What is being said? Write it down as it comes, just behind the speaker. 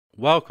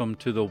Welcome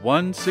to the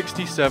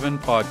 167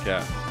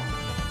 Podcast,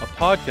 a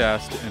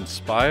podcast to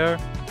inspire,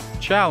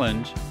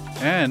 challenge,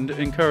 and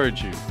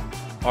encourage you.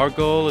 Our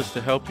goal is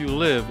to help you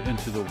live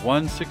into the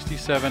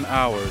 167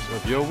 hours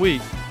of your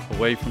week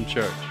away from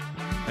church.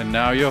 And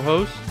now your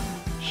host,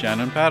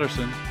 Shannon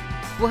Patterson.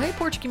 Well, hey,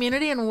 Porch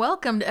community, and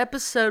welcome to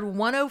episode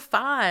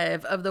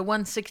 105 of the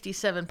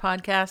 167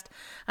 Podcast.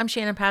 I'm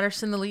Shannon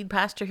Patterson, the lead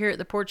pastor here at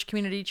the Porch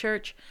Community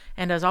Church.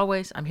 And as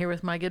always, I'm here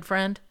with my good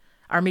friend,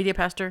 our media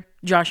pastor,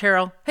 Josh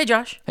Harrell. Hey,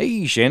 Josh.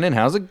 Hey, Shannon,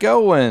 how's it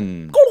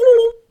going?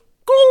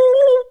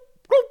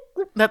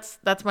 That's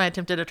my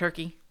attempt at a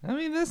turkey. I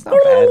mean, that's not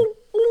bad.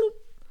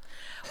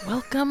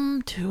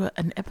 Welcome to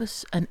an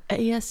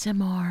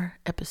ASMR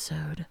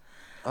episode.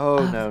 Oh,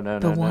 of no,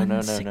 the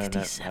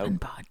 167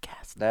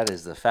 Podcast. That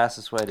is the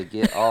fastest way to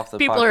get off the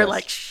People podcast. are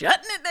like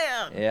shutting it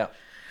down. Yeah.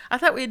 I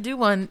thought we'd do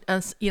one,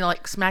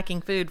 like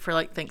smacking food for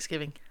like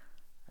Thanksgiving.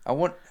 I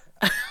want.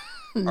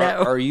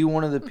 No. Are you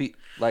one of the people?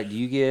 Like, do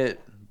you get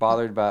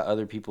bothered by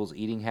other people's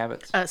eating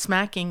habits?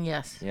 Smacking,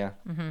 yes. Yeah.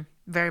 Mm-hmm.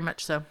 Very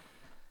much so.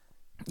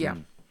 Yeah.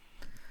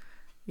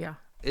 Yeah.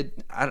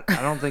 I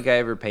don't think I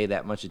ever pay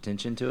that much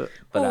attention to it,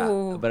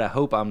 but I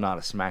hope I'm not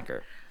a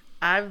smacker.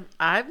 I've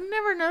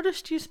never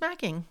noticed you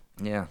smacking.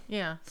 Yeah.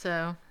 Yeah.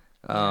 So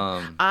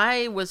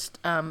I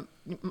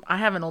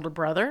have an older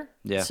brother.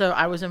 Yeah. So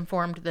I was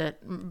informed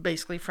that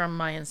basically from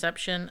my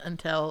inception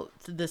until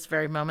this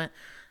very moment,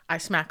 I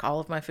smack all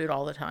of my food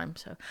all the time.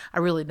 So I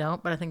really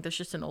don't, but I think that's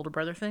just an older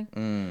brother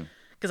thing.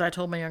 Because I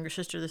told my younger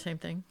sister the same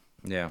thing.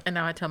 Yeah. And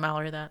now I tell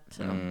Mallory that.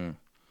 So.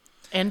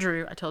 And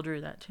Drew, I told Drew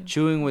that too.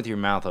 Chewing with your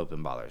mouth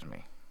open bothers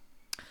me.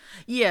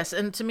 Yes,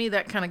 and to me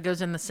that kind of goes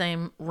in the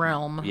same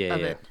realm of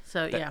it.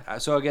 So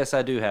So I guess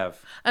I do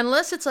have.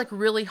 Unless it's like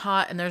really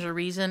hot and there's a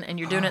reason and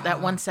you're doing it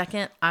that 1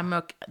 second, I'm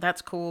okay.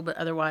 That's cool, but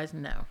otherwise,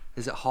 no.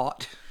 Is it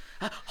hot?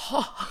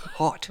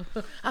 Hot.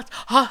 That's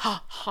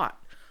hot.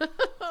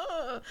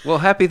 Well,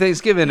 happy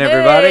Thanksgiving,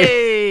 everybody.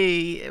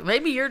 Hey,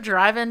 maybe you're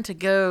driving to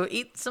go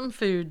eat some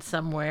food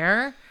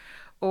somewhere,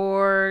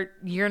 or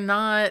you're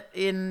not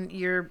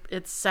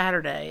it's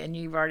Saturday and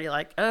you've already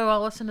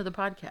I'll listen to the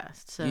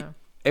podcast. So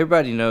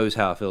everybody knows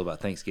how I feel about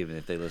Thanksgiving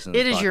if they listen to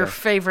this podcast. It is your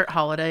favorite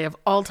holiday of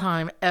all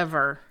time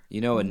ever.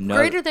 You know,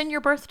 greater than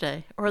your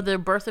birthday or the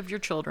birth of your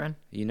children.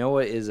 You know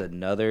what is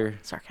another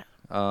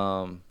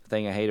sarcasm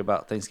thing I hate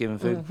about Thanksgiving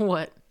food?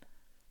 What?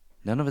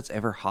 None of it's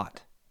ever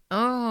hot.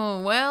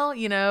 Oh, well,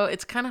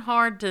 it's kind of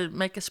hard to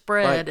make a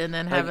spread and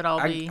then have it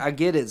all be. I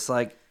get it's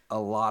like a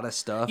lot of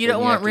stuff. You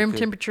don't want room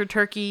temperature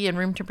turkey and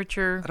room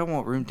temperature. I don't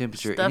want room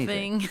temperature stuffing.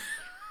 Anything.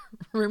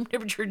 Room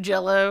temperature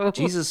Jello.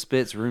 Jesus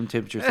spits room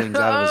temperature things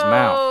out of his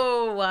mouth.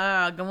 Oh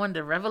wow, going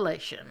to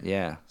Revelation.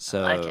 Yeah,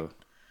 so I like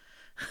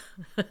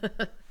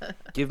it.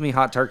 Give me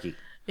hot turkey.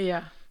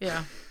 Yeah.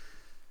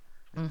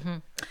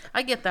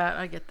 I get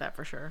that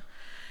for sure.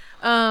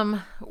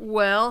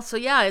 Well, so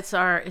yeah, it's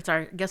our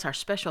I guess our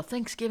special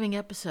Thanksgiving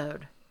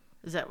episode.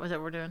 Is that what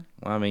we're doing?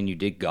 Well, I mean, you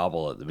did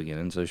gobble at the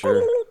beginning, so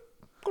sure.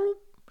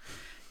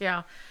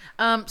 Yeah.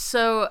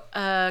 So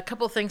a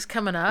couple of things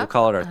coming up. We'll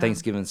call it our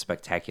Thanksgiving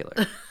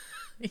Spectacular.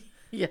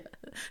 Yeah.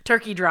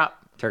 Turkey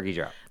drop.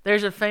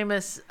 There's a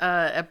famous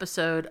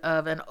episode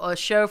of a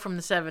show from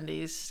the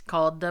 70s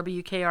called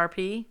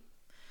WKRP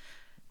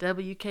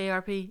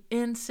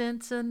in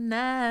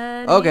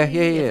Cincinnati. Okay,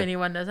 yeah. If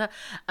anyone knows that.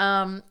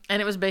 And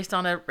it was based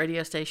on a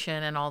radio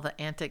station and all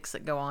the antics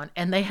that go on.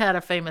 And they had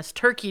a famous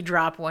turkey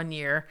drop one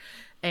year.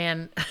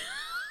 And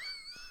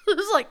it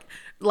was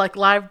like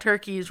live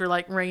turkeys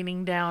were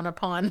raining down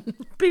upon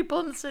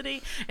people in the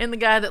city. And the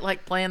guy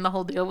that planned the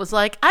whole deal was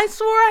like, I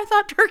swore I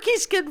thought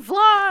turkeys could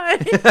fly.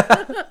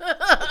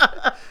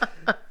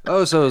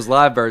 Oh, so it was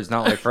live birds,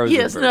 not like frozen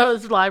birds. Yes, no, it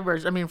was live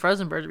birds. I mean,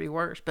 frozen birds would be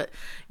worse, but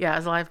yeah, it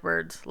was live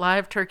birds.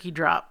 Live turkey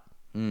drop.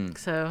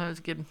 So it was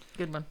a good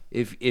one.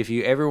 If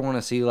you ever want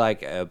to see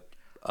a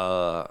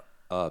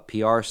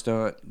PR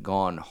stunt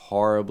gone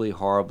horribly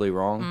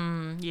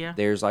wrong, yeah,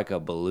 there's a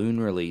balloon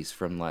release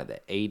from the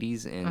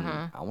 80s in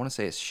I want to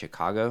say it's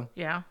Chicago.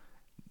 Yeah,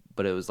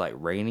 but it was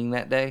raining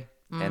that day,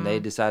 and they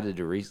decided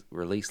to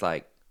release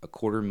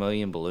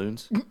 250,000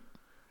 balloons,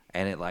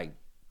 and it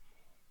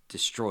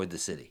destroyed the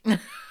city.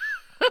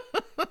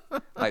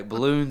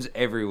 Balloons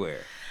everywhere.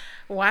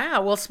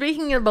 Wow. Well,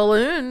 speaking of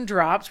balloon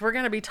drops, we're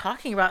going to be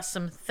talking about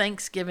some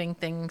Thanksgiving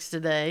things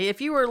today. If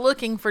you were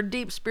looking for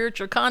deep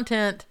spiritual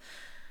content,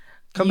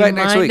 come back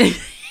next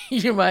week.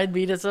 You might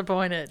be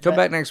disappointed. Come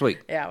back next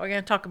week. Yeah, we're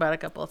going to talk about a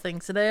couple of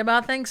things today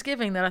about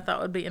Thanksgiving that I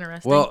thought would be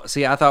interesting. Well,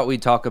 see, I thought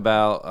we'd talk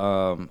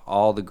about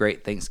all the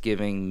great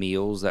Thanksgiving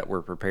meals that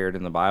were prepared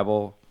in the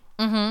Bible.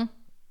 Mm-hmm.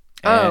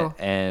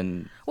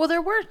 And well,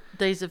 there were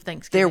days of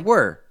Thanksgiving. There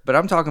were, but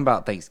I'm talking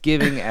about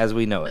Thanksgiving as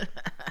we know it.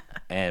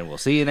 And we'll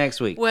see you next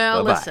week.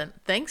 Well, Bye-bye. Listen,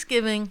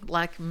 Thanksgiving,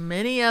 like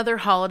many other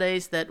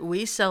holidays that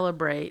we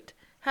celebrate,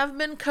 have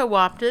been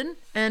co-opted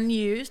and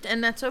used,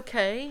 and that's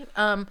okay.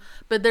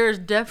 But there's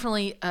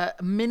definitely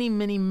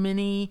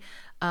many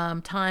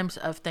times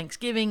of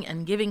Thanksgiving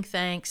and giving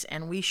thanks,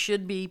 and we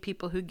should be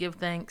people who give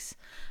thanks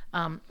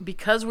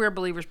because we're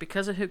believers,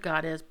 because of who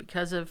God is,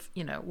 because of,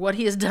 what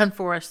he has done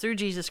for us through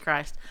Jesus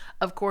Christ.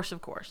 Of course.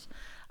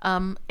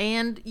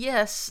 And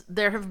yes,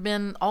 there have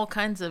been all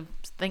kinds of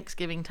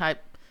Thanksgiving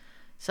type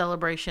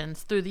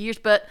celebrations through the years,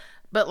 but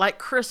like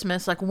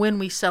Christmas, like when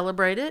we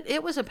celebrate it,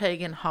 it was a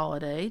pagan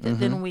holiday that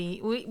then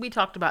we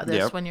talked about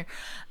this when you're,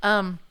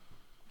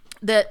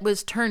 that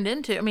was turned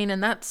into,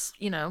 and that's,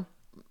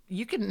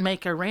 you can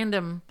make a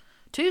random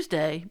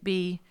Tuesday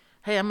be,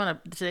 hey,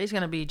 today's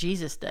going to be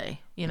Jesus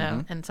Day,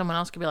 and someone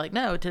else could be like,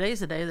 no,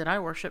 today's the day that I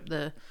worship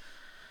the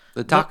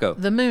taco.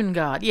 The moon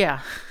god. Yeah.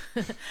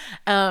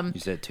 You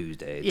said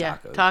Tuesday. Yeah.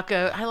 Tacos.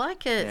 Taco. I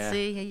like it. Yeah.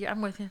 See,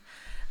 I'm with you.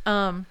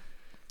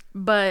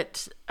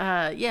 But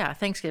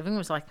Thanksgiving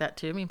was like that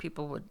too.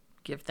 People would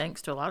give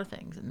thanks to a lot of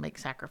things and make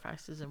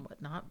sacrifices and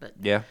whatnot. But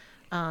yeah.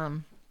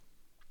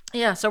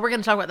 So we're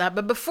going to talk about that.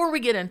 But before we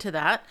get into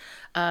that,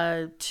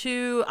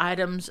 2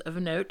 items of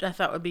note I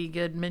thought would be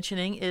good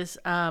mentioning is,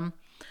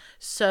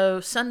 so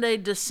Sunday,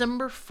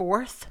 December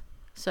 4th.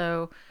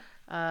 So,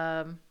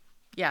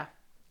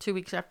 2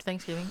 weeks after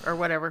Thanksgiving or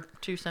whatever,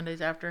 2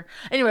 Sundays after.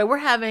 Anyway, we're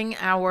having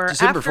our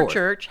December after 4th.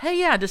 Church. Hey,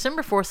 yeah,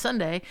 December 4th,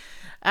 Sunday.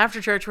 After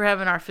church, we're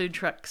having our food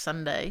truck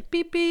Sunday.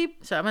 Beep,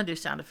 beep. So I'm going to do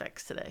sound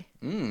effects today.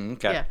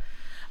 Okay.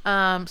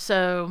 Yeah.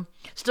 So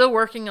still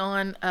working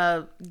on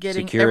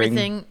getting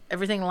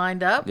everything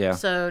lined up. Yeah.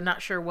 So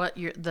not sure what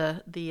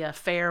the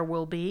fare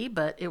will be,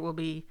 but it will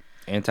be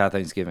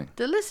Anti-Thanksgiving.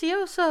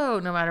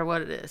 delicioso, no matter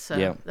what it is. So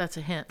Yeah. that's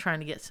a hint, trying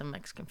to get some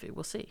Mexican food.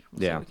 We'll see.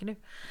 See Yeah. what we can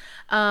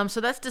do. So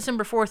that's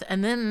December 4th.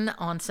 And then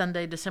on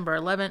Sunday, December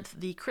 11th,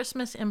 the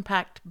Christmas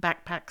Impact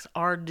backpacks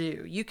are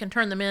due. You can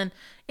turn them in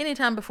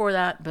anytime before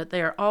that, but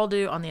they are all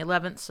due on the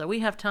 11th. So we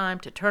have time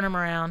to turn them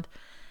around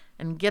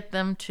and get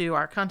them to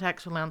our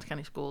contacts with Lowndes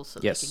County Schools so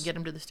Yes. they can get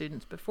them to the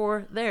students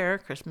before their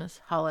Christmas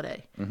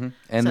holiday. And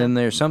So- then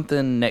there's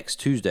something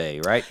next Tuesday,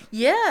 right?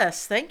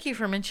 Yes, thank you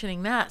for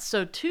mentioning that.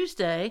 So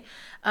Tuesday,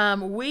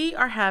 we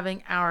are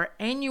having our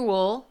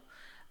annual.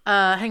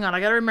 Hang on,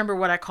 I got to remember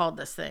what I called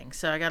this thing.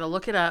 So I got to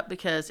look it up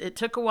because it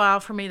took a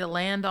while for me to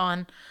land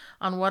on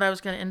what I was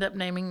going to end up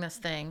naming this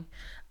thing.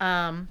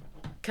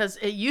 Because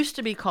it used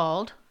to be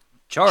called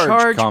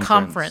Charge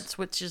Conference,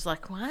 which is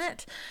like,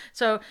 what?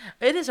 So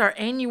it is our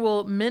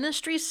annual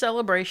ministry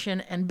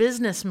celebration and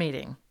business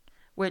meeting,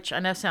 which I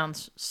know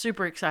sounds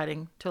super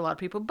exciting to a lot of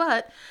people,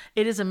 but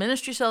it is a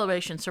ministry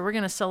celebration. So we're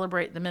going to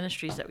celebrate the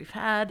ministries that we've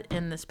had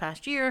in this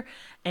past year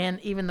and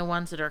even the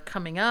ones that are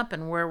coming up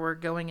and where we're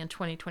going in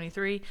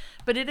 2023.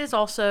 But it is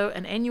also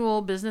an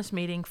annual business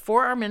meeting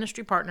for our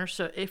ministry partners.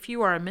 So if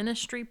you are a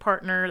ministry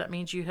partner, that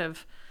means you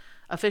have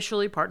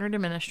officially partnered in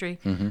ministry.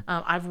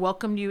 I've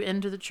welcomed you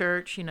into the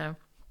church. You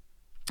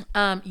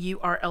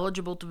are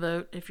eligible to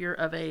vote if you're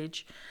of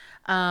age.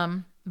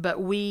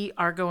 But we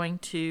are going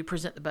to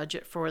present the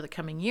budget for the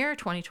coming year,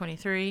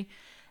 2023,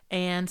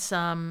 and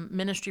some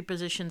ministry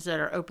positions that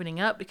are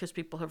opening up because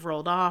people have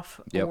rolled off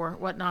or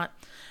whatnot.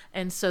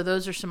 And so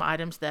those are some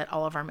items that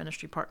all of our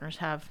ministry partners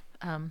have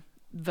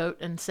vote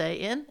and say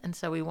in. And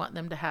so we want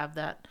them to have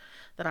that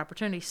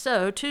opportunity.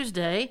 So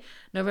Tuesday,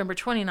 November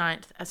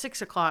 29th at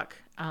 6 o'clock,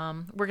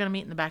 we're going to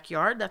meet in the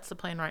backyard. That's the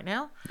plan right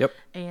now. Yep.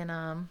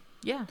 And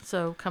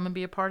so come and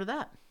be a part of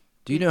that.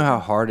 Do you know how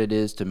hard it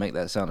is to make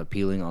that sound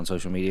appealing on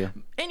social media?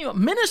 Annual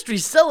ministry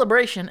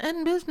celebration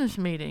and business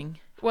meeting.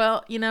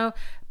 Well,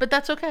 but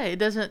that's okay.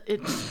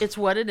 It's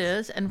what it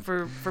is. And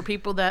for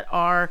people that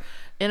are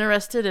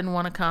interested and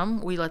want to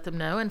come, we let them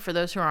know. And for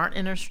those who aren't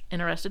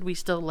interested, we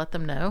still let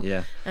them know.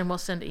 Yeah. And we'll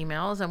send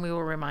emails and we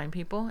will remind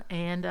people.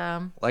 And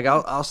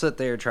I'll sit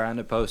there trying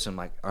to post. I'm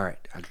like, all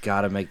right, I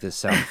gotta make this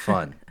sound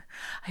fun.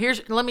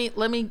 let me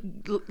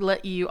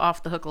let you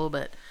off the hook a little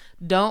bit.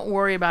 Don't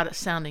worry about it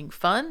sounding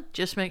fun.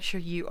 Just make sure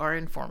you are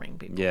informing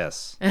people.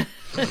 Yes.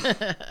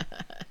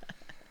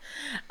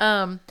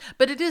 But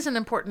it is an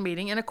important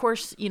meeting. And of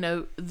course,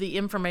 the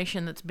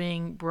information that's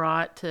being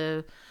brought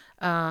to,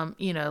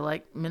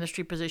 like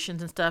ministry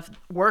positions and stuff,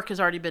 work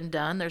has already been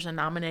done. There's a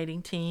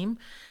nominating team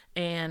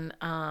and,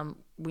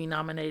 we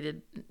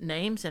nominated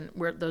names and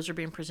those are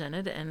being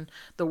presented, and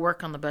the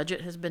work on the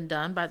budget has been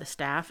done by the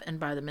staff and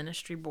by the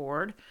ministry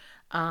board.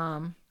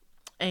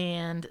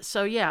 And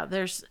so,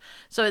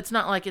 so it's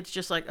not like it's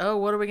just like, oh,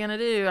 what are we going to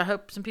do? I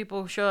hope some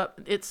people show up.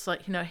 It's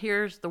like,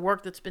 here's the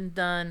work that's been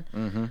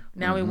done.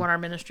 Now we want our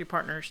ministry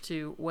partners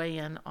to weigh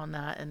in on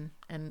that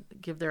and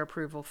give their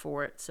approval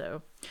for it.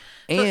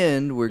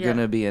 And we're going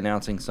to be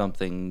announcing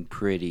something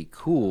pretty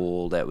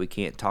cool that we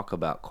can't talk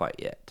about quite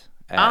yet.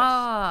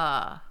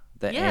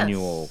 The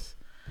annual.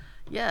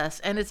 Yes,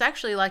 and it's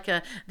actually like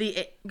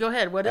go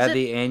ahead, what is At it?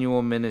 the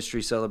annual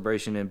ministry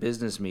celebration and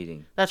business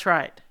meeting. That's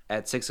right.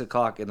 At 6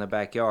 o'clock in the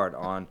backyard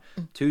on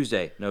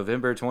Tuesday,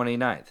 November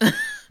 29th.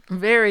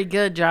 Very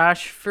good,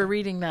 Josh, for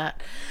reading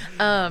that.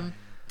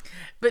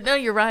 But no,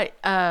 you're right.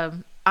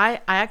 I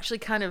actually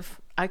kind of,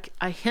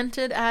 I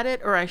hinted at it,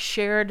 or I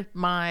shared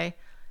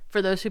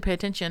for those who pay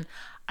attention,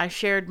 I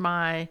shared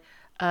my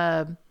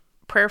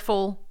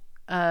prayerful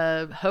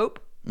hope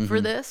for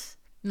this.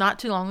 not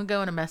too long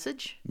ago in a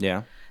message.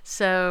 Yeah.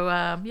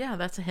 So, yeah,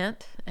 that's a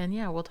hint. And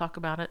yeah, we'll talk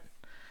about it.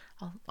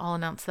 I'll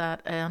announce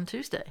that on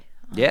Tuesday,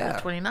 the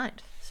 29th.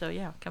 So,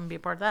 yeah, come be a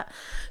part of that.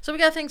 So, we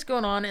got things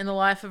going on in the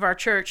life of our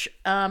church.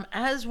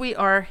 As we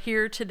are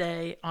here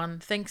today on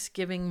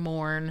Thanksgiving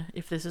morn,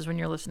 if this is when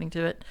you're listening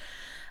to it,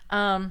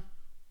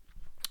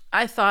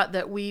 I thought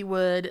that we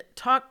would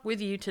talk with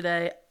you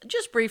today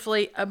just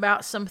briefly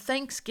about some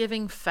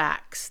Thanksgiving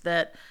facts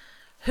that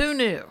who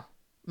knew?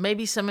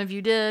 Maybe some of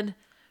you did,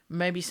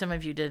 maybe some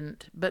of you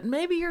didn't, but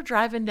maybe you're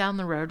driving down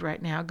the road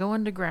right now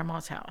going to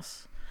Grandma's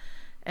house.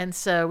 And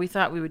so we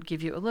thought we would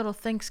give you a little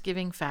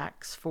Thanksgiving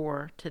facts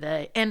for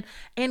today and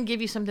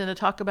give you something to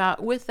talk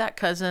about with that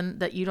cousin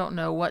that you don't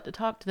know what to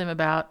talk to them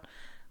about.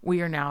 We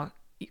are now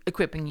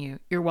equipping you.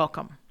 You're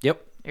welcome.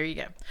 Yep. There you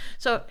go.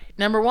 So,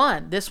 number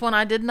one, this one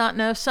I did not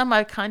know. Some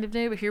I kind of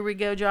knew, but here we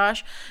go,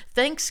 Josh.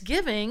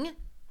 Thanksgiving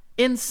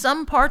in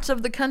some parts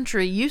of the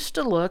country used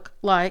to look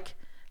like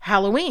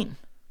Halloween.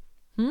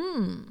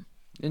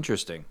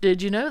 Interesting.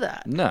 Did you know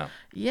that? No.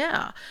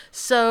 Yeah.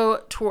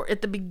 So,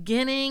 at the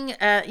beginning,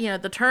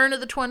 the turn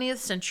of the 20th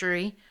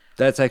century.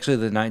 That's actually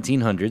the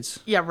 1900s.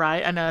 Yeah,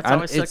 right. I know. It's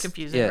always so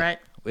confusing, right?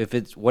 If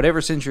it's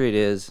whatever century it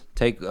is,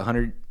 take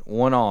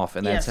 101 off,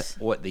 and that's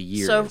what the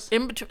year is.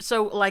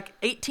 So like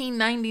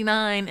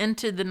 1899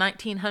 into the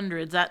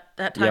 1900s,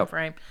 that time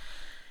frame.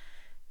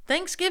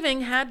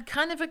 Thanksgiving had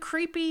kind of a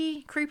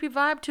creepy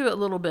vibe to it a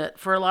little bit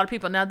for a lot of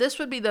people. Now, this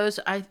would be those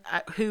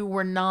who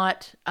were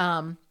not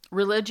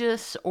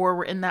religious or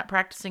were in that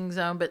practicing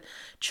zone, but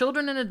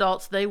children and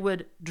adults, they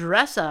would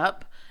dress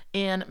up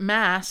in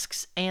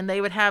masks and they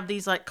would have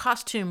these like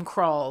costume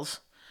crawls.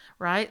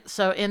 Right?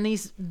 So in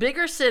these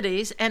bigger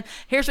cities, and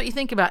here's what you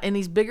think about in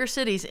these bigger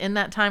cities in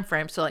that time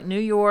frame. So like New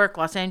York,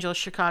 Los Angeles,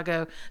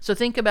 Chicago. So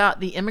think about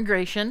the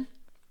immigration.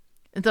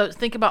 And so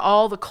think about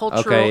all the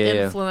cultural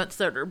influence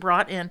that are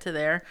brought into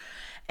there.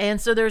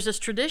 And so there's this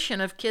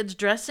tradition of kids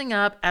dressing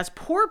up as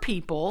poor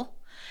people,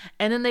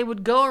 and then they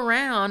would go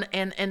around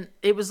and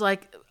it was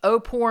like, oh,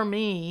 poor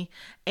me.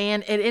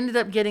 And it ended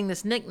up getting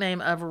this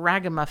nickname of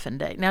Ragamuffin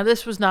Day. Now,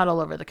 this was not all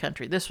over the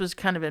country. This was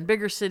kind of in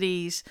bigger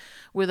cities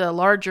with a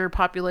larger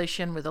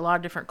population with a lot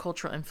of different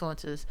cultural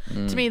influences.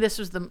 To me, this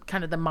was the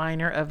kind of the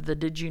minor of the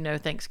did you know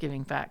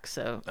Thanksgiving facts.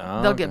 So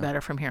they'll get better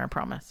from here, I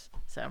promise.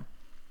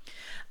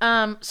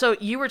 So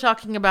you were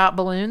talking about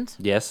balloons?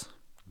 Yes.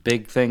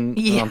 Big thing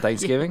on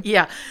Thanksgiving.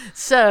 Yeah.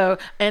 So,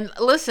 and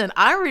listen,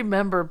 I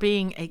remember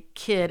being a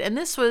kid, and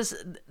this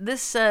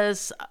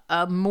says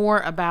more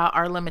about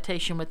our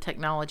limitation with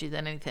technology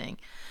than anything.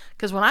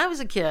 Because when I was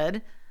a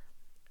kid,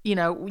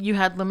 you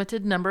had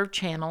limited number of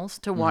channels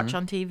to watch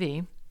on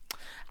TV.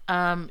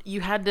 You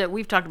had to,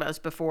 we've talked about this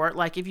before,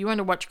 like if you wanted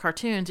to watch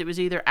cartoons, it was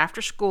either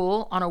after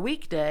school on a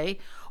weekday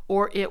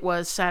or it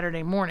was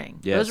Saturday morning.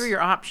 Yes. Those were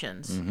your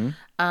options.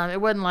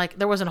 It wasn't like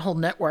there wasn't a whole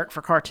network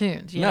for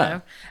cartoons, you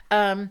know?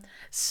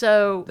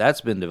 So that's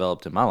been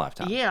developed in my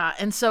lifetime. Yeah.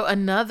 And so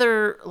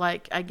another,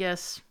 like, I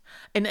guess,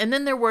 and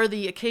then there were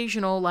the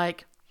occasional,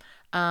 like,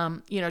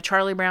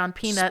 Charlie Brown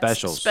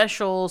Peanuts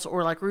specials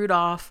or like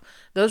Rudolph.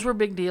 Those were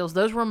big deals.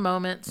 Those were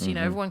moments,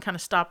 everyone kind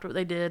of stopped what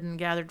they did and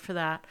gathered for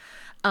that.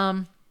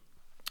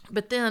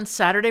 But then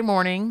Saturday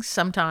mornings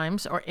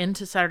sometimes, or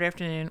into Saturday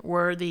afternoon,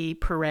 were the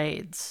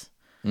parades.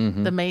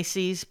 The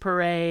Macy's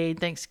parade,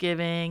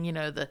 Thanksgiving,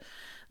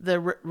 the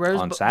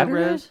Rose on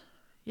Saturday.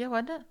 Yeah,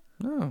 wasn't it?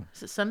 No,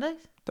 is it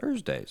Sundays?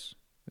 Thursdays.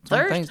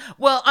 Thursday.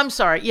 Well, I'm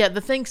sorry. Yeah,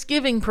 the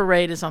Thanksgiving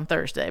parade is on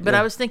Thursday, but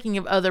I was thinking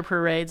of other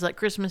parades like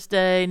Christmas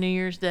Day, New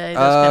Year's Day, those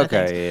kind of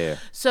things. Yeah.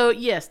 So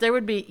yes, there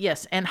would be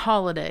and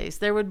holidays.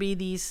 There would be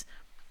these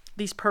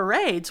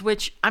parades,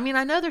 which I mean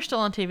I know they're still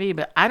on TV,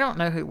 but I don't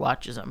know who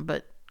watches them.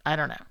 But I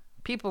don't know.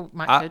 People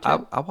might go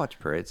too. I watch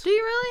parades. Do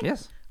you really?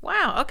 Yes.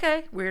 Wow.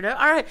 Okay. Weirdo.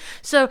 All right.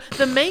 So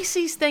the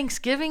Macy's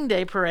Thanksgiving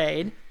Day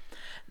Parade,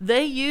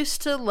 they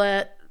used to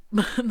let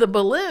the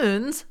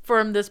balloons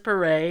from this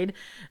parade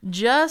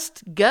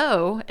just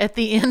go at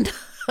the end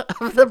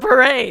of the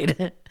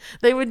parade.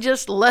 They would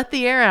just let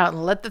the air out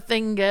and let the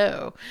thing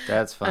go.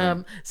 That's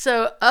fun.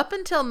 So up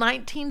until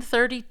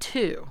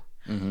 1932,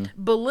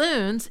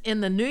 balloons in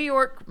the New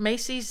York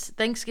Macy's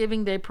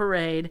Thanksgiving Day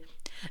Parade,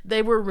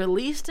 they were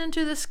released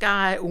into the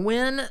sky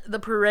when the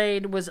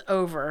parade was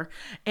over.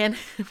 And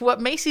what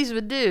Macy's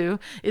would do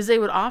is they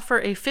would offer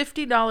a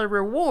 $50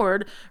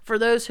 reward for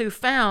those who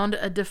found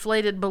a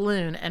deflated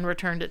balloon and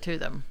returned it to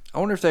them. I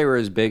wonder if they were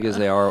as big as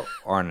they are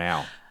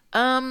now.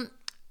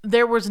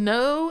 There was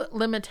no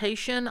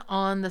limitation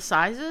on the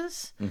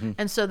sizes,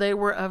 and so they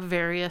were of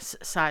various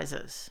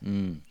sizes.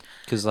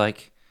 Because,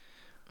 like,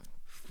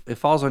 it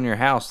falls on your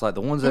house, like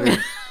the ones that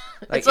are...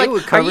 Like, it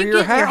would cover are you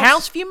your getting your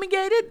house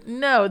fumigated?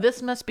 No,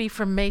 this must be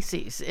from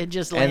Macy's. It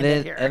just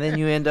landed here. And then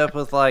you end up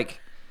with like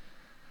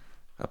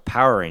a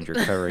Power Ranger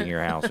covering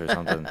your house or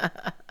something.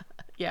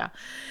 Yeah.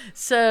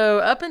 So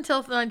up until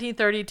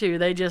 1932,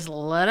 they just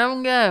let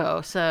them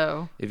go.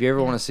 So if you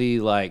ever want to see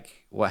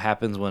like what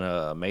happens when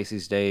a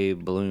Macy's Day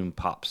balloon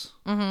pops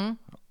on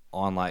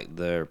like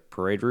the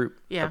parade route,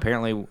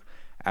 apparently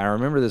I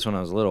remember this when I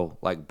was little,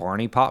 like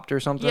Barney popped or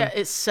something. Yeah,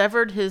 it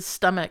severed his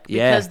stomach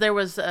Yeah. because there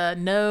was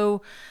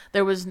no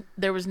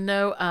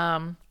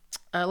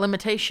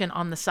limitation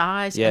on the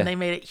size, Yeah. and they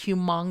made it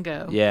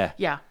humongo. Yeah.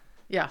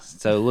 Yeah.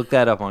 So look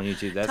that up on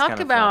YouTube. That's Talk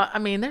kind of about.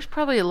 fun. I mean, there's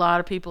probably a lot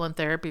of people in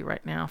therapy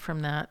right now from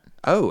that,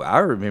 Oh, I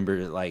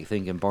remember like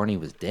thinking Barney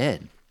was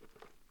dead.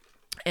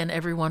 and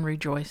everyone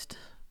rejoiced.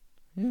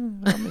 Yeah,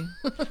 I mean,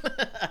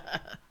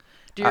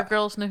 Do your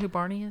girls know who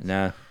Barney is?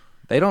 no,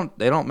 they don't.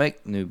 They don't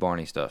make new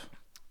Barney stuff.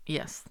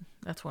 Yes,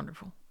 that's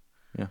wonderful.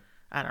 Yeah.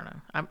 I don't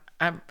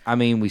know. I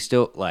mean, we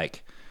still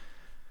like.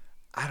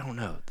 I don't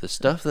know the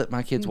stuff that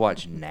my kids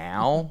watch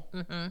now.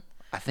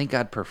 I think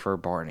I'd prefer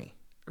Barney.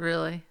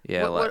 Really?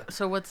 Yeah,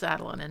 So what's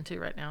Adeline into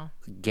right now?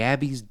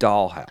 Gabby's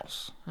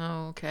Dollhouse.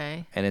 Oh,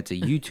 okay. And it's a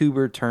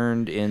YouTuber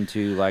turned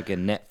into like a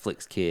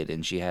Netflix kid,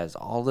 and she has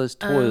all this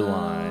toy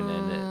line,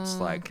 and it's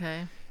like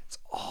Okay. it's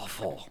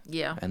awful.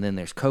 Yeah. And then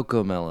there's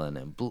Coco Melon,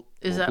 and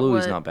Is that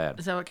Bluey's what, not bad.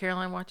 Is that what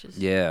Caroline watches?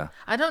 Yeah,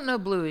 I don't know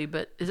Bluey,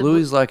 but is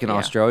Bluey's it like an yeah.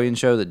 Australian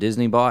show that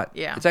Disney bought.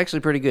 Yeah. It's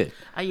actually pretty good.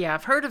 Yeah,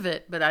 I've heard of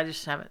it, but I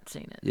just haven't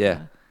seen it.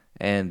 Yeah.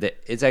 And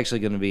it's actually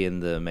going to be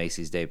in the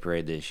Macy's Day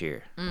Parade this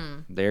year.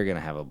 They're going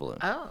to have a balloon.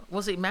 Oh,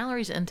 well, see,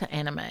 Mallory's into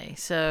anime,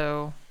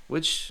 so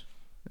Which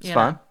is You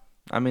fine. know.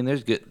 I mean,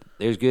 there's good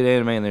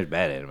anime and there's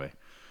bad anime.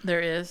 there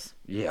is.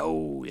 Yeah,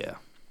 oh yeah.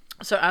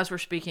 So as we're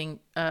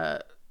speaking,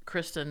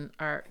 Kristen,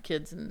 our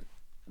kids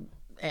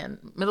and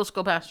middle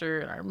school pastor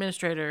and our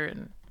administrator,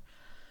 and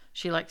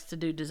she likes to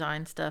do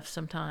design stuff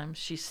sometimes.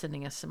 She's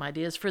sending us some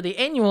ideas for the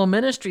annual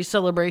ministry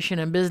celebration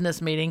and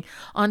business meeting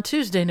on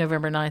Tuesday,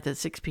 November 9th at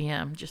 6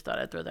 p.m. Just thought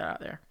I'd throw that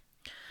out there.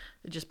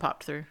 It just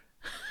popped through.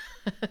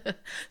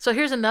 So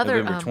here's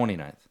another... November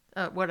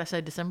 29th. what did I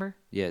say, December?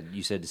 Yeah,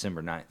 you said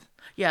December 9th.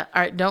 Yeah,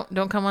 all right,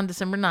 don't come on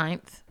December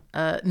 9th,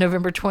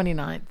 November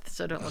 29th,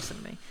 so don't listen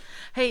to me.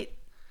 Hey,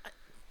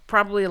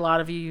 probably a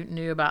lot of you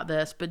knew about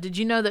this, but did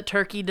you know that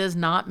turkey does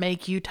not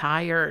make you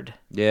tired?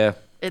 Yeah.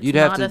 It's you'd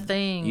not have to, a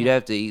thing. You'd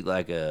have to eat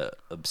like a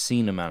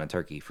obscene amount of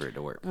turkey for it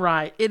to work.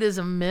 Right. It is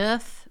a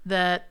myth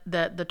that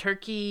the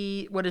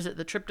turkey, what is it,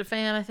 the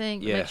tryptophan, I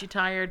think, Yeah. makes you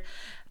tired.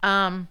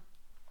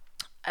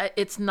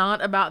 It's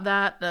not about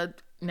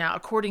that. Now,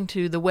 according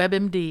to the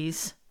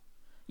WebMDs,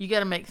 you got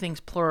to make things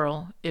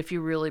plural if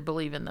you really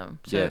believe in them.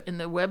 So Yeah. in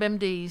the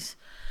WebMDs,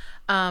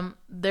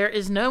 there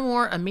is no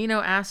more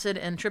amino acid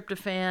and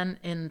tryptophan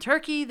in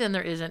turkey than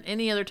there is in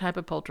any other type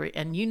of poultry.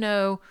 And you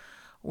know,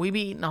 we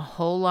be eating a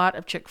whole lot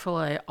of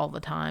Chick-fil-A all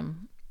the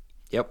time.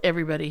 Yep.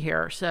 Everybody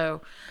here.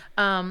 So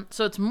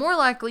it's more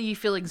likely you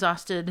feel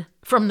exhausted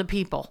from the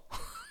people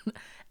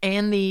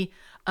and the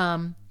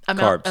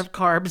amount of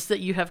carbs that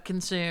you have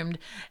consumed,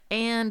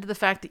 and the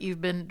fact that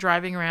you've been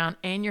driving around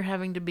and you're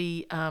having to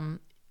be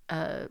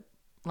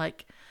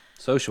like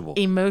Sociable.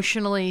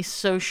 emotionally,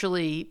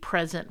 socially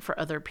present for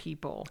other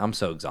people. I'm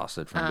so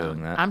exhausted from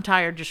doing that. I'm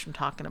tired just from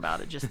talking about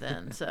it just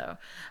then. So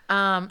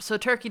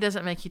turkey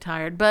doesn't make you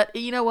tired, but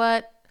you know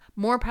what?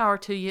 More power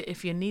to you.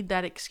 If you need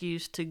that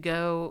excuse to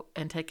go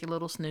and take a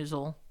little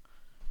snoozle,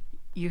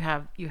 you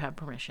have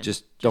permission.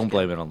 Just don't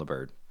blame it on the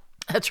bird.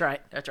 That's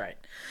right. That's right.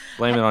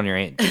 Blame it on your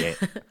aunt. Yeah.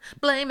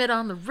 Blame it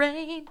on the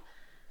rain.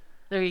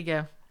 There you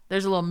go.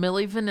 There's a little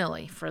Milli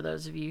Vanilli for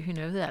those of you who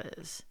know who that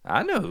is.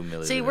 I know who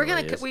Millie See,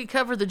 Vanilli is. we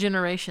cover the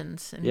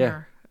generations in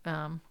Yeah.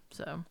 here.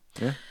 So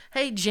Yeah.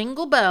 hey,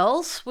 Jingle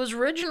Bells was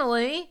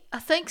originally a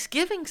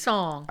Thanksgiving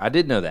song. I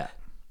did know that.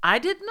 I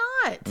did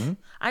not. Mm-hmm.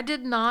 I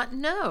did not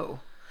know.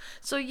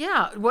 So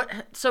yeah,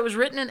 so it was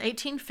written in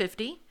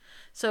 1850.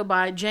 So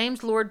by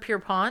James Lord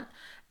Pierpont.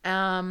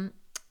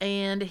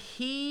 And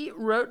he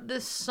wrote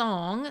this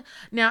song.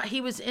 Now,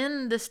 he was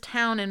in this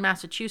town in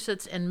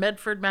Massachusetts, in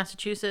Medford,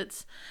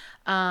 Massachusetts,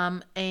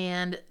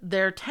 and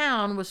their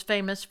town was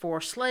famous for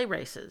sleigh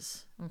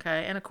races.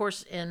 Okay, and of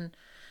course, in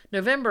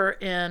November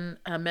in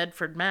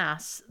Medford,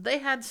 Mass, they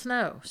had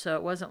snow, so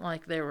it wasn't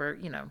like they were,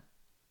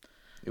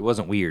 It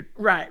wasn't weird.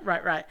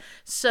 Right.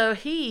 So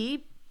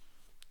he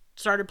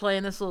started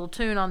playing this little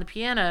tune on the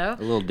piano.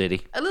 A little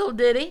ditty.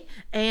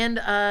 And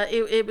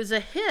it was a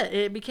hit.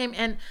 It became,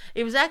 and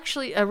it was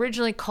actually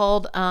originally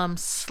called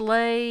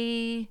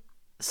Sleigh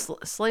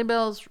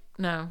Bells.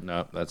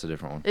 No, that's a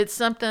different one. it's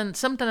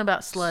something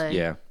about sleigh.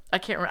 Yeah. I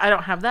can't remember. I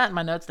don't have that in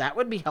my notes. That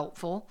would be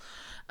helpful.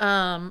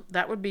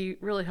 That would be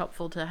really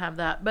helpful to have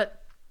that.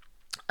 But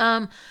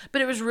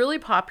it was really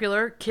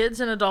popular.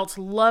 Kids and adults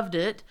loved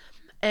it.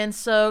 And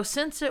so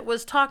since it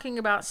was talking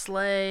about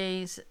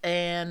sleighs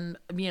and,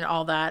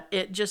 all that,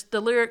 the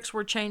lyrics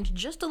were changed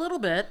just a little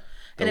bit.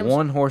 And it was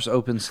one-horse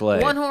open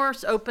sleigh. one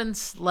horse open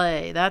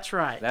sleigh. That's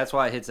right. That's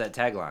why it hits that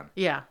tagline.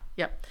 Yeah.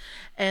 Yep.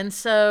 And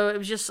so it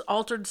was just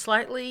altered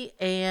slightly,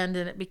 and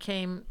then it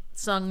became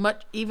sung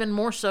even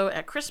more so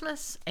at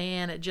Christmas,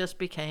 and it just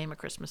became a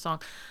Christmas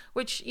song,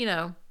 which,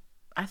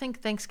 I think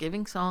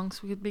Thanksgiving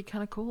songs would be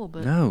kind of cool,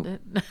 but No.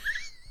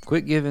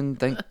 Quit giving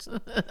thanks.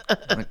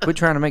 Quit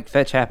trying to make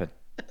fetch happen.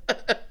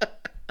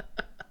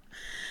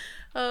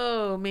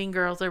 Oh, Mean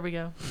Girls. There we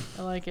go.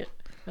 I like it.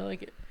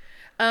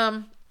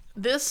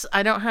 This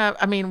I don't have.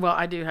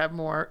 I do have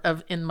more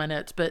of in my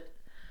notes, but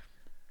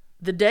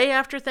The day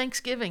after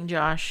Thanksgiving,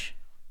 Josh,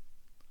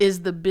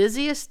 is the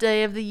busiest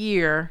day of the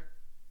year.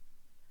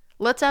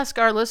 Let's ask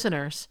our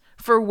listeners,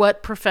 for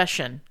what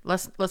profession?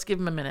 Let's give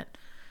them a minute.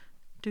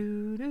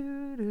 Do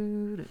do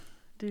do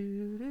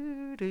do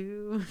do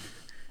do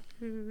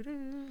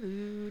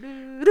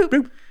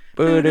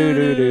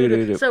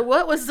do. So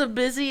what was the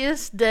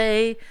busiest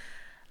day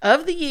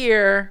of the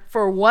year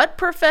for what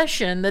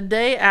profession the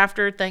day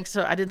after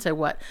Thanksgiving? So I didn't say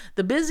what.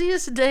 The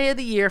busiest day of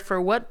the year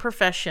for what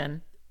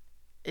profession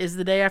is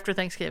the day after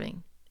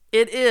Thanksgiving?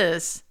 It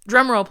is,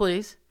 drum roll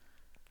please,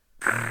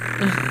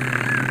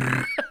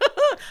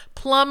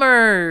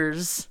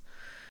 plumbers.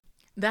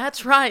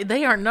 That's right.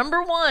 They are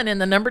number one in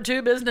the number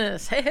two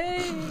business.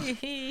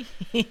 Hey.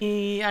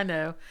 I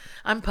know.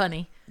 I'm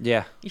punny.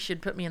 Yeah. You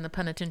should put me in the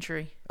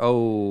penitentiary.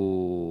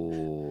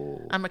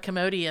 Oh. I'm a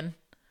commodian.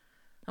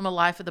 I'm a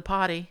life of the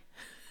potty.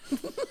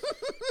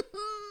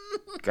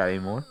 Got any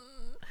more?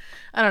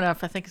 I don't know.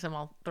 If I think of some,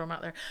 I'll throw them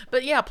out there.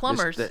 But yeah,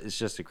 plumbers. It's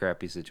just a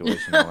crappy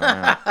situation all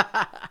around.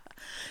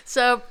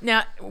 So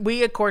now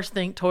we, of course,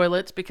 think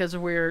toilets because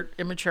we're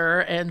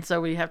immature, and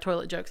so we have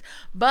toilet jokes.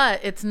 But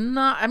it's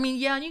not. I mean,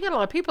 yeah, you got a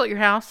lot of people at your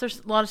house.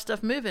 There's a lot of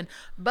stuff moving,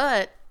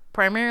 but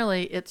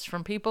primarily it's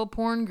from people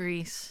pouring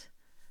grease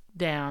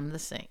down the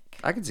sink.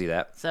 I can see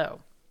that. So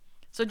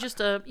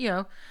just a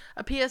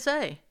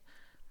PSA.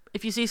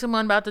 If you see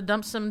someone about to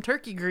dump some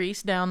turkey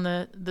grease down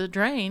the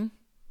drain,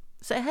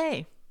 say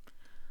hey.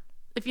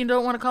 If you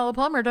don't want to call a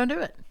plumber, don't do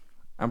it.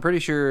 I'm pretty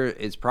sure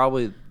it's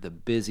probably the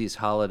busiest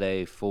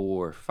holiday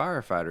for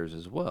firefighters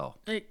as well.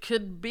 It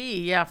could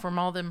be, yeah, from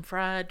all them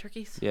fried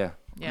turkeys. Yeah.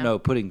 Yeah. No,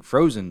 putting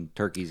frozen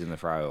turkeys in the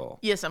fry oil.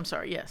 Yes, I'm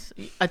sorry, yes.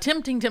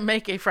 Attempting to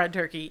make a fried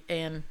turkey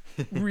and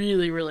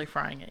really, really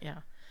frying it,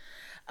 yeah.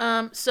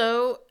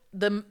 So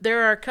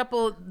there are a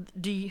couple,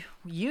 do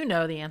you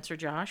know the answer,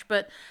 Josh?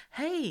 But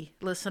hey,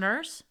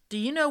 listeners, do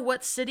you know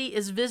what city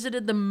is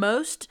visited the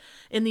most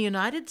in the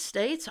United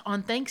States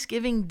on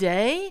Thanksgiving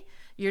Day?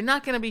 You're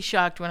not going to be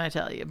shocked when I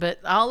tell you, but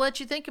I'll let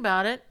you think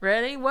about it.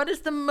 Ready? What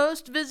is the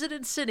most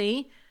visited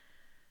city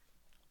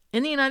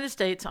in the United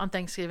States on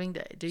Thanksgiving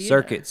Day? Do you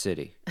Circuit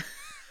City.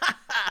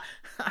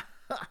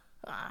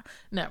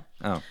 know?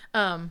 No.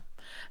 Oh.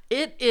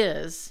 It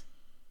is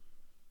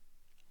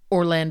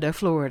Orlando,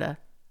 Florida.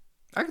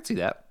 I can see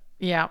that.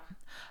 Yeah.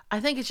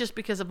 I think it's just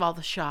because of all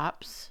the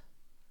shops.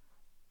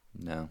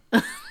 No.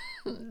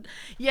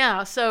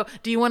 Yeah. So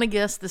do you want to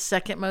guess the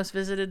second most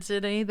visited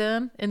city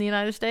then in the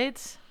United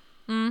States?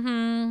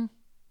 Mm-hmm.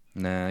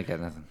 Nah, I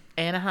got nothing.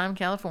 Anaheim,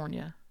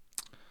 California.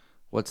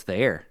 What's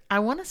there? I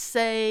want to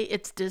say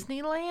it's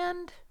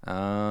Disneyland.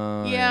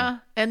 Oh. Yeah.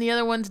 And the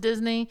other one's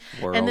Disney.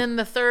 World. And then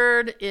the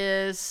third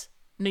is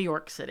New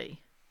York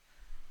City.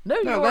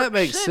 New York that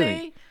makes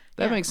City.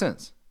 That makes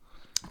sense.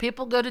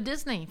 People go to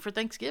Disney for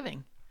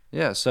Thanksgiving.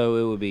 Yeah, so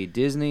it would be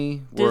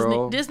Disney,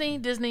 World.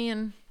 Disney,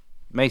 and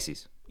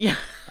Macy's. yeah.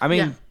 I mean,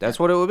 Yeah. that's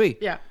what it would be.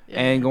 Yeah.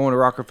 And going to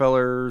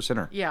Rockefeller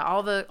Center. Yeah,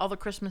 all the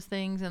Christmas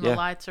things and the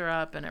lights are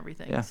up and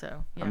everything. Yeah.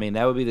 So yeah. I mean,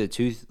 that would be the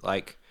two.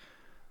 Like,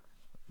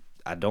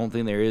 I don't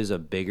think there is a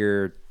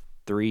bigger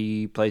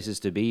 3 places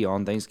to be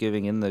on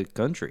Thanksgiving in the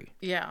country.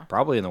 Yeah.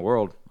 Probably in the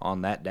world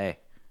on that day.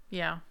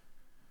 Yeah.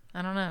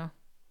 I don't know.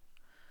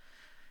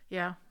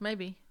 Yeah,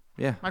 maybe.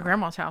 Yeah. My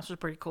grandma's house was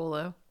pretty cool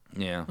though.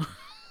 Yeah.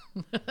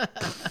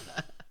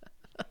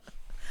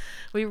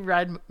 We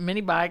ride mini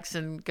bikes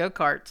and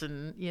go-karts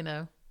and,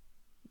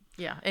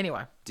 yeah,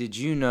 anyway. Did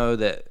you know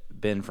that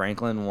Ben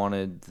Franklin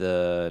wanted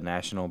the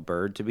national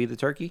bird to be the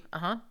turkey?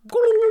 Uh-huh.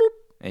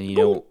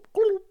 And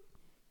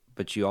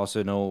but you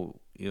also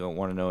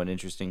want to know an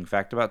interesting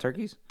fact about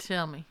turkeys?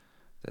 Tell me.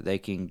 That they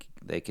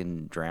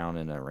can drown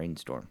in a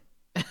rainstorm.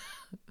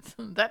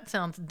 That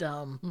sounds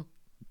dumb.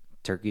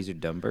 Turkeys are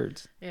dumb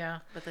birds. Yeah,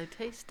 but they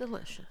taste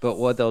delicious. But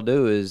what they'll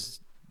do is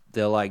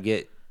they'll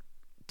get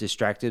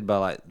distracted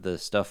by the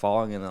stuff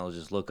falling, and they'll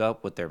just look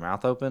up with their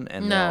mouth open,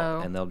 and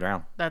they'll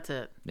drown. That's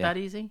it. Yeah. That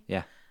easy?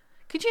 Yeah.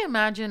 Could you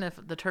imagine if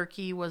the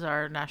turkey was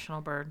our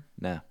national bird?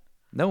 No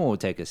one would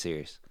take us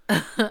serious.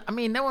 I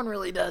mean, no one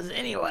really does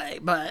anyway,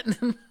 but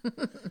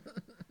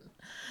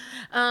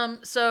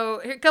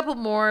so here a couple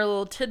more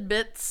little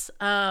tidbits.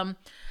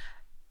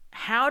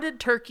 How did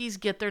turkeys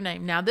get their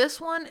name? Now, this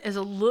one is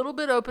a little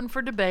bit open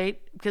for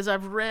debate because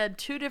I've read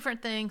 2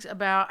 different things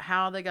about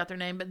how they got their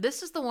name, but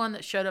this is the one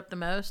that showed up the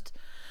most.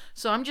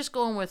 So I'm just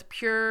going with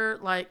pure,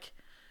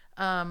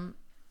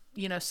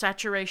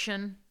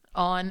 saturation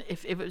on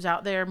if it was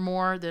out there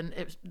more, then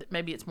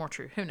maybe it's more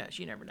true. Who knows?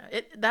 You never know.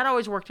 That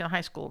always worked in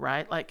high school,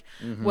 right?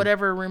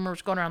 Whatever rumor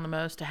was going around the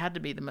most, it had to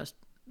be the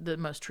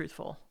most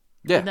truthful.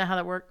 Yeah. Isn't that how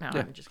that worked? No,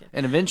 Yeah. I'm just kidding.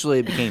 And eventually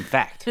it became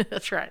fact.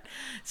 That's right.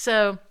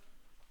 So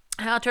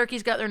how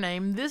turkeys got their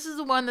name, this is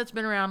the one that's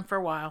been around for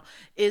a while,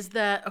 is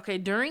that, okay,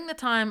 during the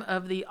time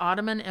of the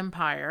Ottoman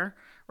Empire,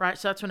 right,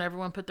 so that's when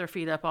everyone put their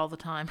feet up all the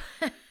time.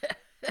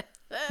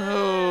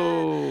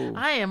 Oh.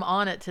 I am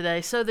on it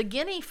today. So the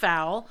guinea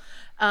fowl,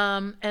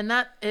 and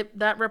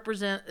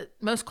that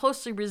most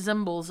closely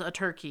resembles a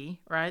turkey,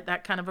 right,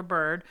 that kind of a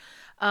bird.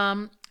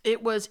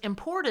 It was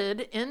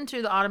imported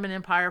into the Ottoman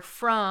Empire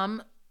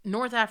from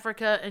North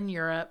Africa and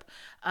Europe,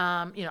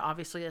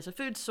 obviously as a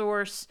food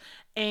source,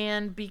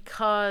 and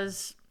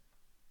because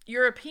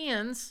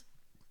Europeans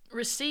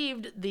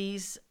received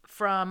these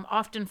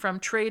often from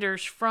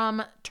traders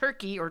from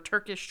Turkey or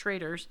Turkish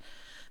traders.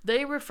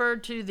 They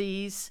referred to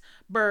these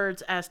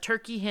birds as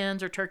turkey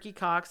hens or turkey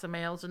cocks, the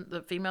males and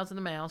the females and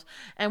the males.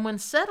 And when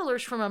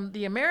settlers from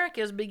the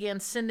Americas began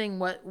sending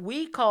what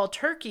we call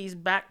turkeys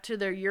back to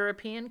their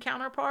European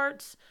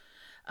counterparts,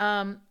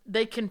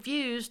 they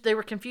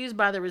were confused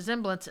by the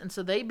resemblance, and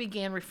so they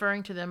began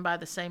referring to them by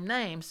the same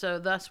name. So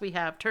thus we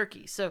have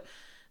turkeys. So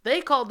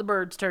they called the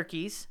birds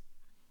turkeys.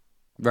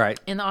 Right.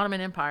 In the Ottoman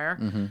Empire.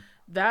 Mm-hmm.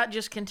 That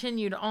just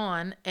continued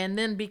on. And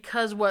then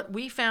because what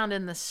we found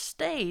in the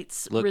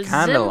States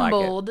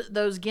resembled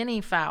those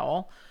guinea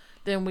fowl,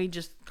 then we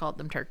just called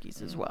them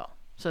turkeys as well.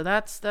 So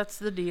that's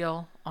the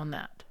deal on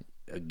that.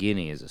 A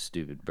guinea is a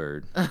stupid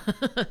bird.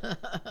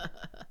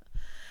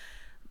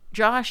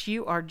 Josh,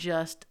 you are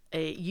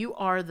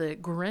the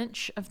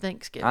Grinch of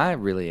Thanksgiving. I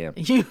really am.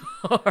 You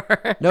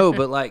are. No,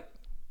 but like,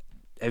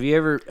 have you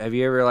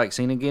ever like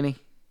seen a guinea?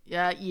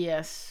 Yeah,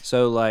 yes.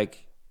 So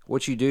like,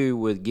 what you do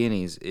with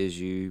guineas is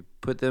you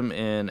put them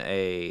in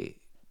a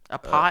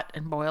pot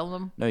and boil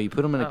them? No, you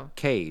put them in a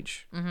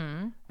cage,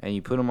 and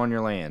you put them on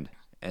your land,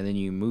 and then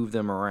you move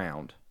them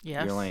around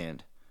your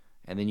land,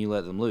 and then you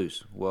let them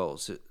loose. Well,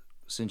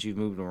 since you've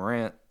moved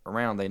them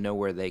around, they know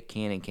where they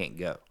can and can't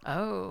go.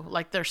 Oh,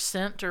 like their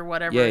scent or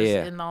whatever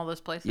is in all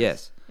those places?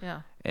 Yes.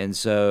 Yeah. And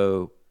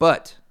so,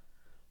 but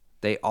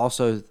they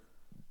also,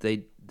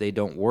 they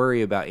don't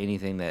worry about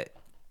anything that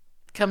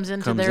comes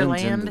into their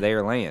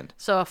land.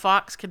 So a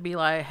fox could be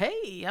like,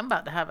 hey, I'm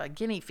about to have a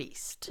guinea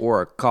feast.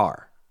 Or a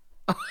car.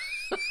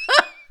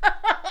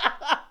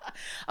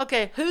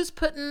 Okay, who's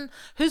putting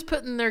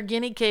their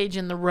guinea cage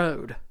in the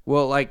road?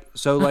 Well, like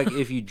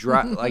if you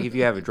if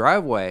you have a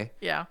driveway,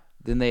 yeah,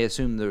 then they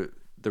assume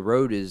the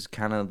road is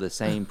kind of the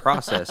same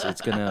process.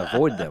 It's going to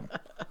avoid them.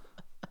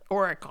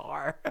 Or a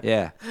car.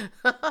 Yeah.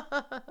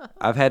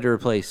 I've had to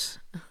replace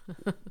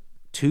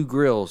 2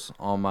 grills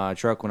on my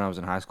truck when I was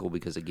in high school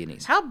because of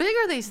guineas. How big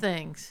are these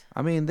things?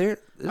 I mean,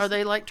 are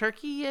they like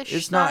turkey-ish?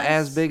 It's not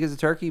as big as a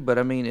turkey, but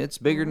I mean, it's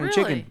bigger than a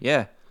chicken.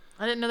 Yeah.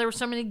 I didn't know there were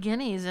so many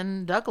guineas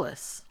in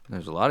Douglas.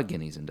 There's a lot of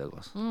guineas in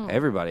Douglas.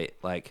 Everybody,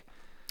 like...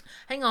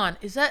 Hang on.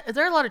 Is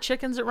there a lot of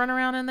chickens that run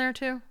around in there,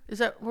 too? Is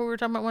that what we were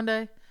talking about one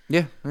day?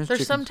 Yeah,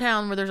 there's some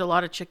town where there's a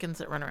lot of chickens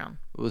that run around.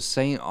 Well,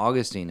 St.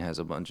 Augustine has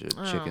a bunch of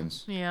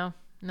chickens. Yeah.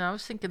 No, I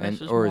was thinking this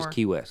was more. Or is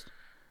Key West.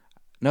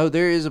 No,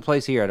 there is a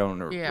place here. I don't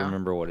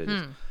remember what it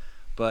is.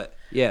 But,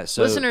 yeah,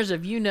 so... Listeners,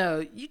 if you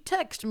know, you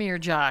text me or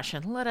Josh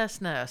and let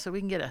us know so we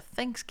can get a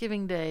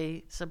Thanksgiving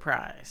Day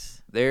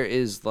surprise. There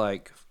is,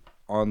 like,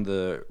 on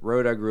the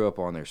road I grew up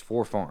on, there's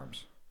 4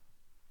 farms.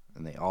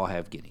 And they all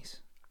have guineas.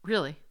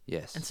 Really?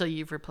 Yes. And so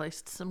you've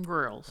replaced some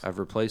grills. I've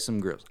replaced some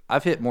grills.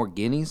 I've hit more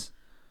guineas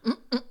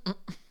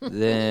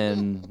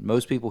than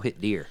most people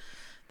hit deer.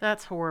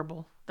 That's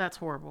horrible.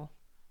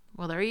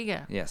 Well, there you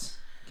go. Yes.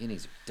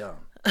 Guineas are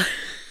dumb.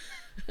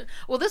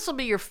 Well, this will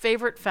be your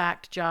favorite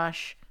fact,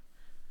 Josh.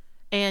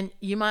 And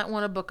you might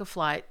want to book a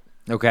flight.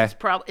 Okay.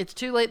 It's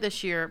too late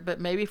this year, but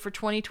maybe for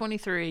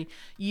 2023,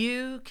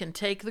 you can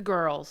take the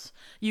girls.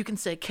 You can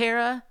say,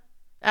 Kara,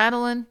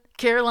 Adeline,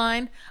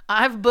 Caroline,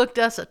 I've booked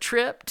us a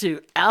trip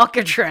to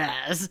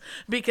Alcatraz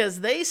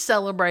because they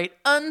celebrate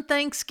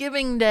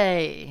Unthanksgiving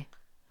Day.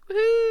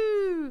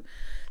 Woo!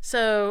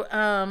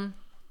 So,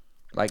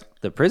 like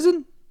the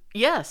prison?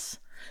 Yes.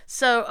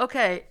 So,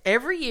 okay,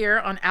 every year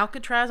on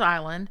Alcatraz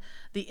Island,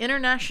 the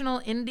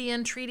International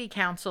Indian Treaty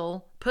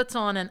Council puts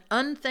on an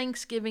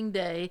Unthanksgiving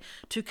Day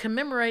to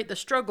commemorate the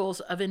struggles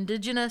of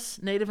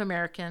indigenous Native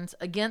Americans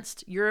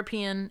against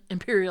European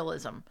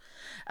imperialism.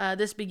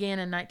 This began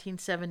in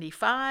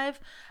 1975,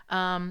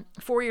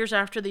 4 years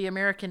after the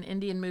American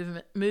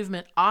Indian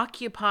movement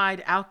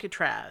occupied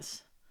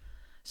Alcatraz.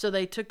 So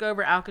they took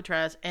over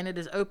Alcatraz, and it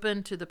is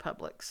open to the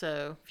public.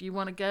 So if you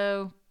want to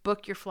go,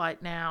 book your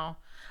flight now.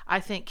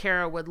 I think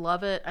Kara would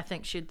love it. I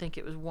think she'd think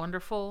it was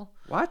wonderful.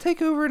 Why take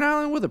over an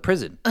island with a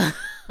prison?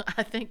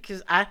 I think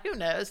because who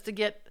knows, to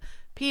get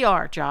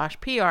PR, Josh.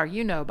 PR,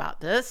 you know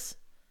about this.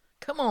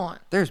 Come on.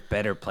 There's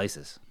better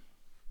places.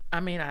 I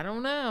mean, I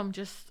don't know. I'm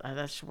just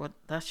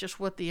that's just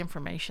what the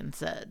information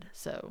said.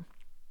 So,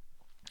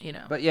 you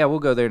know. But yeah, we'll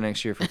go there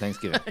next year for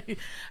Thanksgiving.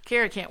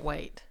 Kara can't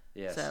wait.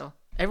 Yes. So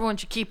everyone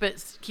should keep it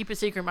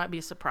secret. Might be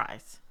a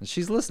surprise. And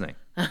she's listening.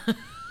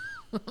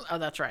 Oh,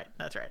 that's right.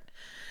 That's right.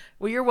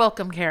 Well, you're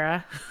welcome,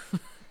 Kara.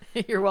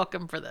 You're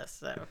welcome for this.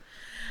 So,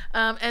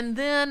 and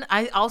then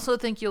I also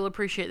think you'll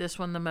appreciate this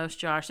one the most,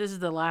 Josh. This is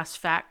the last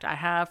fact I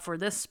have for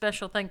this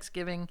special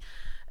Thanksgiving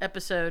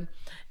episode,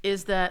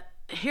 is that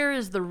here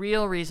is the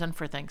real reason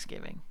for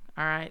Thanksgiving.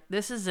 All right,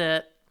 this is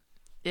it.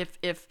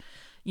 If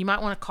you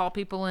might want to call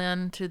people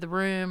in to the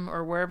room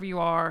or wherever you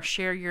are,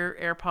 share your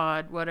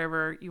AirPod,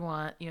 whatever you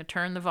want,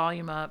 turn the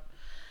volume up.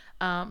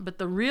 But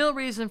the real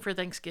reason for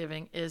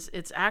Thanksgiving is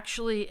it's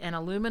actually an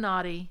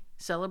Illuminati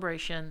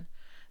celebration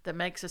that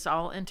makes us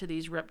all into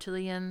these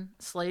reptilian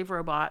slave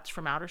robots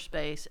from outer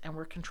space, and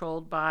we're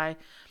controlled by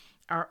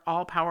our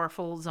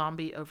all-powerful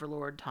zombie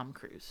overlord, Tom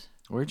Cruise.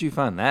 Where'd you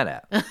find that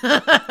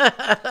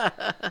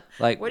at?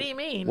 Like, what do you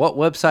mean? What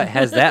website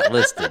has that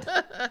listed?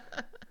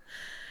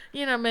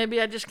 Maybe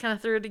I just kind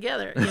of threw it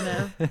together.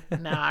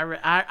 No,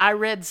 I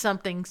read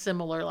something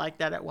similar like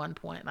that at one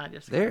point, and I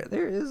just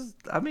there is.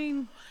 I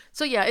mean,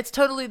 so yeah, it's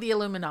totally the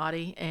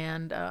Illuminati,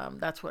 and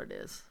that's what it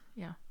is.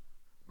 Yeah.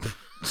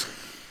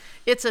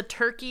 It's a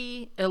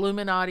turkey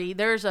Illuminati.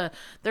 There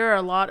are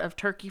a lot of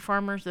turkey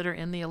farmers that are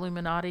in the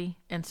Illuminati,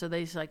 and so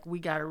they's like, we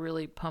got to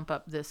really pump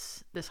up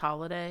this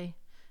holiday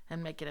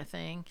and make it a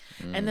thing.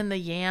 And then the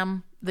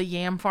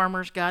yam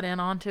farmers got in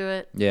onto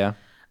it. Yeah.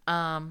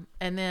 And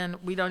then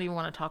we don't even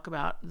want to talk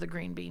about the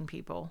green bean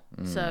people.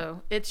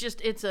 So it's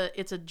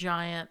a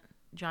giant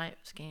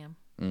scam.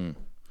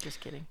 Just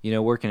kidding.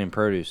 Working in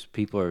produce,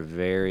 people are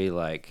very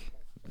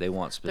they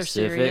want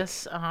specific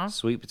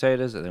sweet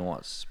potatoes and they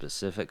want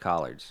specific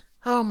collards.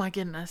 Oh my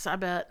goodness, I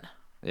bet.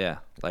 Yeah,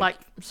 like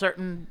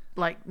certain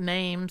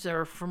names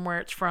or from where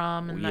it's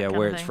from and that kind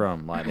where of it's thing.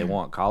 from. Like they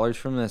want collards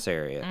from this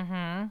area,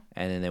 and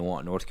then they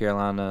want North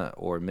Carolina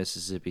or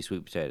Mississippi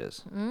sweet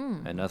potatoes,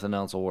 and nothing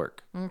else will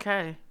work.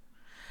 Okay.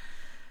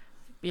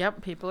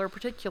 Yep, people are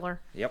particular.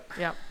 Yep.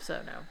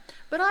 So no,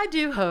 but I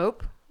do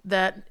hope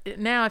that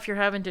now, if you're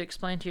having to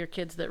explain to your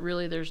kids that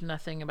really there's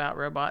nothing about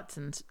robots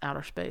in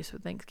outer space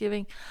with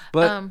Thanksgiving,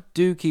 but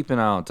do keep an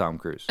eye on Tom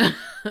Cruise.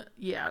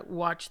 Yeah,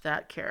 watch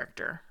that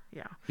character.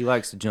 Yeah, he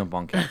likes to jump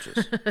on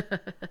couches.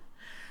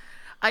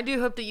 I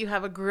do hope that you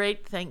have a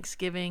great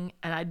Thanksgiving,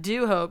 and I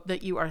do hope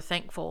that you are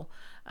thankful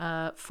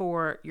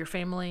for your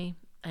family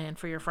and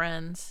for your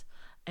friends,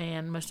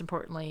 and most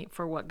importantly,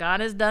 for what God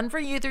has done for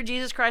you through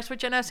Jesus Christ,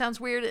 which I know sounds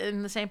weird.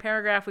 In the same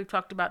paragraph, we've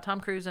talked about Tom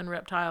Cruise and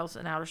reptiles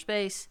and outer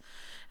space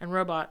and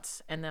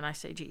robots, and then I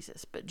say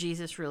Jesus. But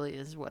Jesus really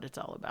is what it's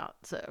all about.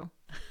 So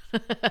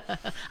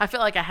I feel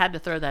like I had to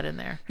throw that in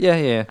there.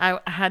 Yeah. I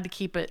had to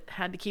keep it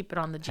on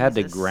the Jesus. Had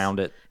to ground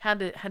it. Had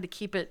to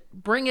keep it,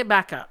 bring it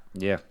back up.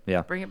 Yeah.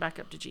 Bring it back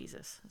up to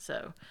Jesus.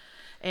 So,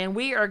 and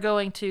we are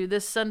going to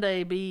this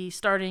Sunday be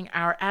starting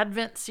our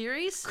Advent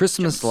series.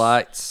 Christmas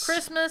lights.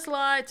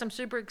 I'm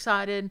super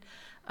excited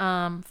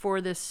for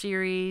this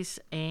series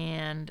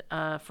and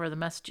for the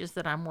messages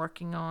that I'm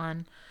working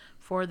on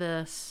for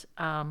this.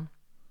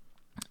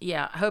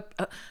 I hope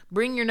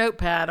bring your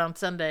notepad on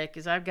Sunday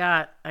because I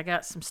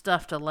got some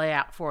stuff to lay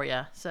out for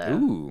you. So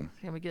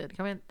it's gonna be good.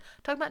 Come in,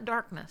 talk about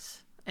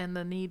darkness and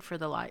the need for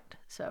the light.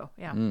 So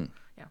yeah.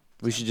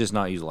 We should just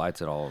not use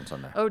lights at all on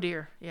Sunday. Oh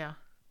dear, yeah.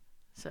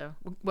 So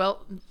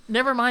well,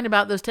 never mind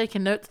about those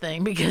taking notes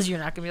thing because you're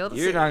not gonna be able to.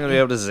 You're not gonna be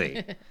able to see.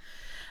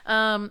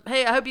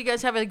 Hey, I hope you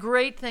guys have a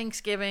great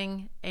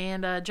Thanksgiving,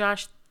 and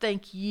Josh,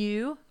 thank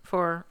you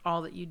for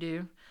all that you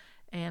do.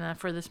 And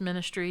for this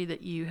ministry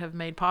that you have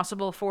made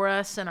possible for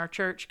us and our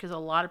church, because a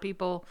lot of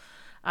people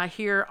I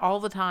hear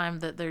all the time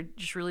that they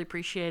just really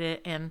appreciate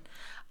it. And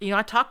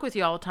I talk with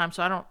you all the time,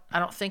 so I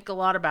don't think a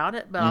lot about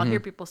it, but I'll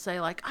hear people say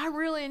I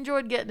really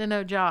enjoyed getting to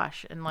know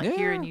Josh and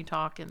hearing you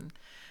talk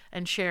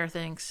and share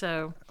things.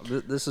 So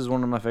this is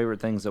one of my favorite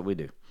things that we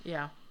do.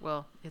 Yeah,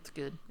 well, it's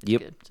good.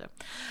 It's good. So,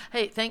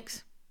 hey,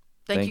 thanks.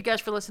 Thank you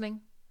guys for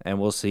listening. And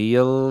we'll see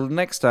you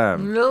next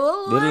time.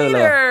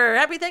 Later.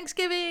 Happy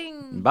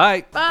Thanksgiving.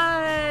 Bye.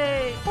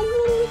 Bye.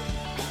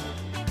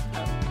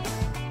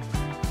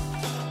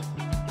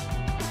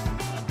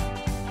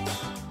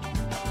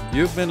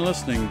 You've been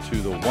listening to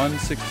the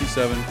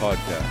 167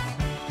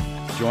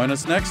 podcast. Join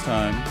us next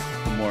time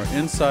for more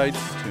insights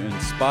to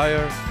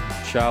inspire,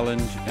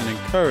 challenge, and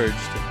encourage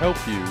to help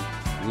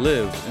you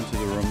live into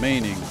the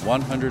remaining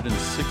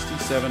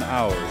 167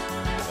 hours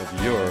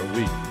of your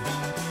week.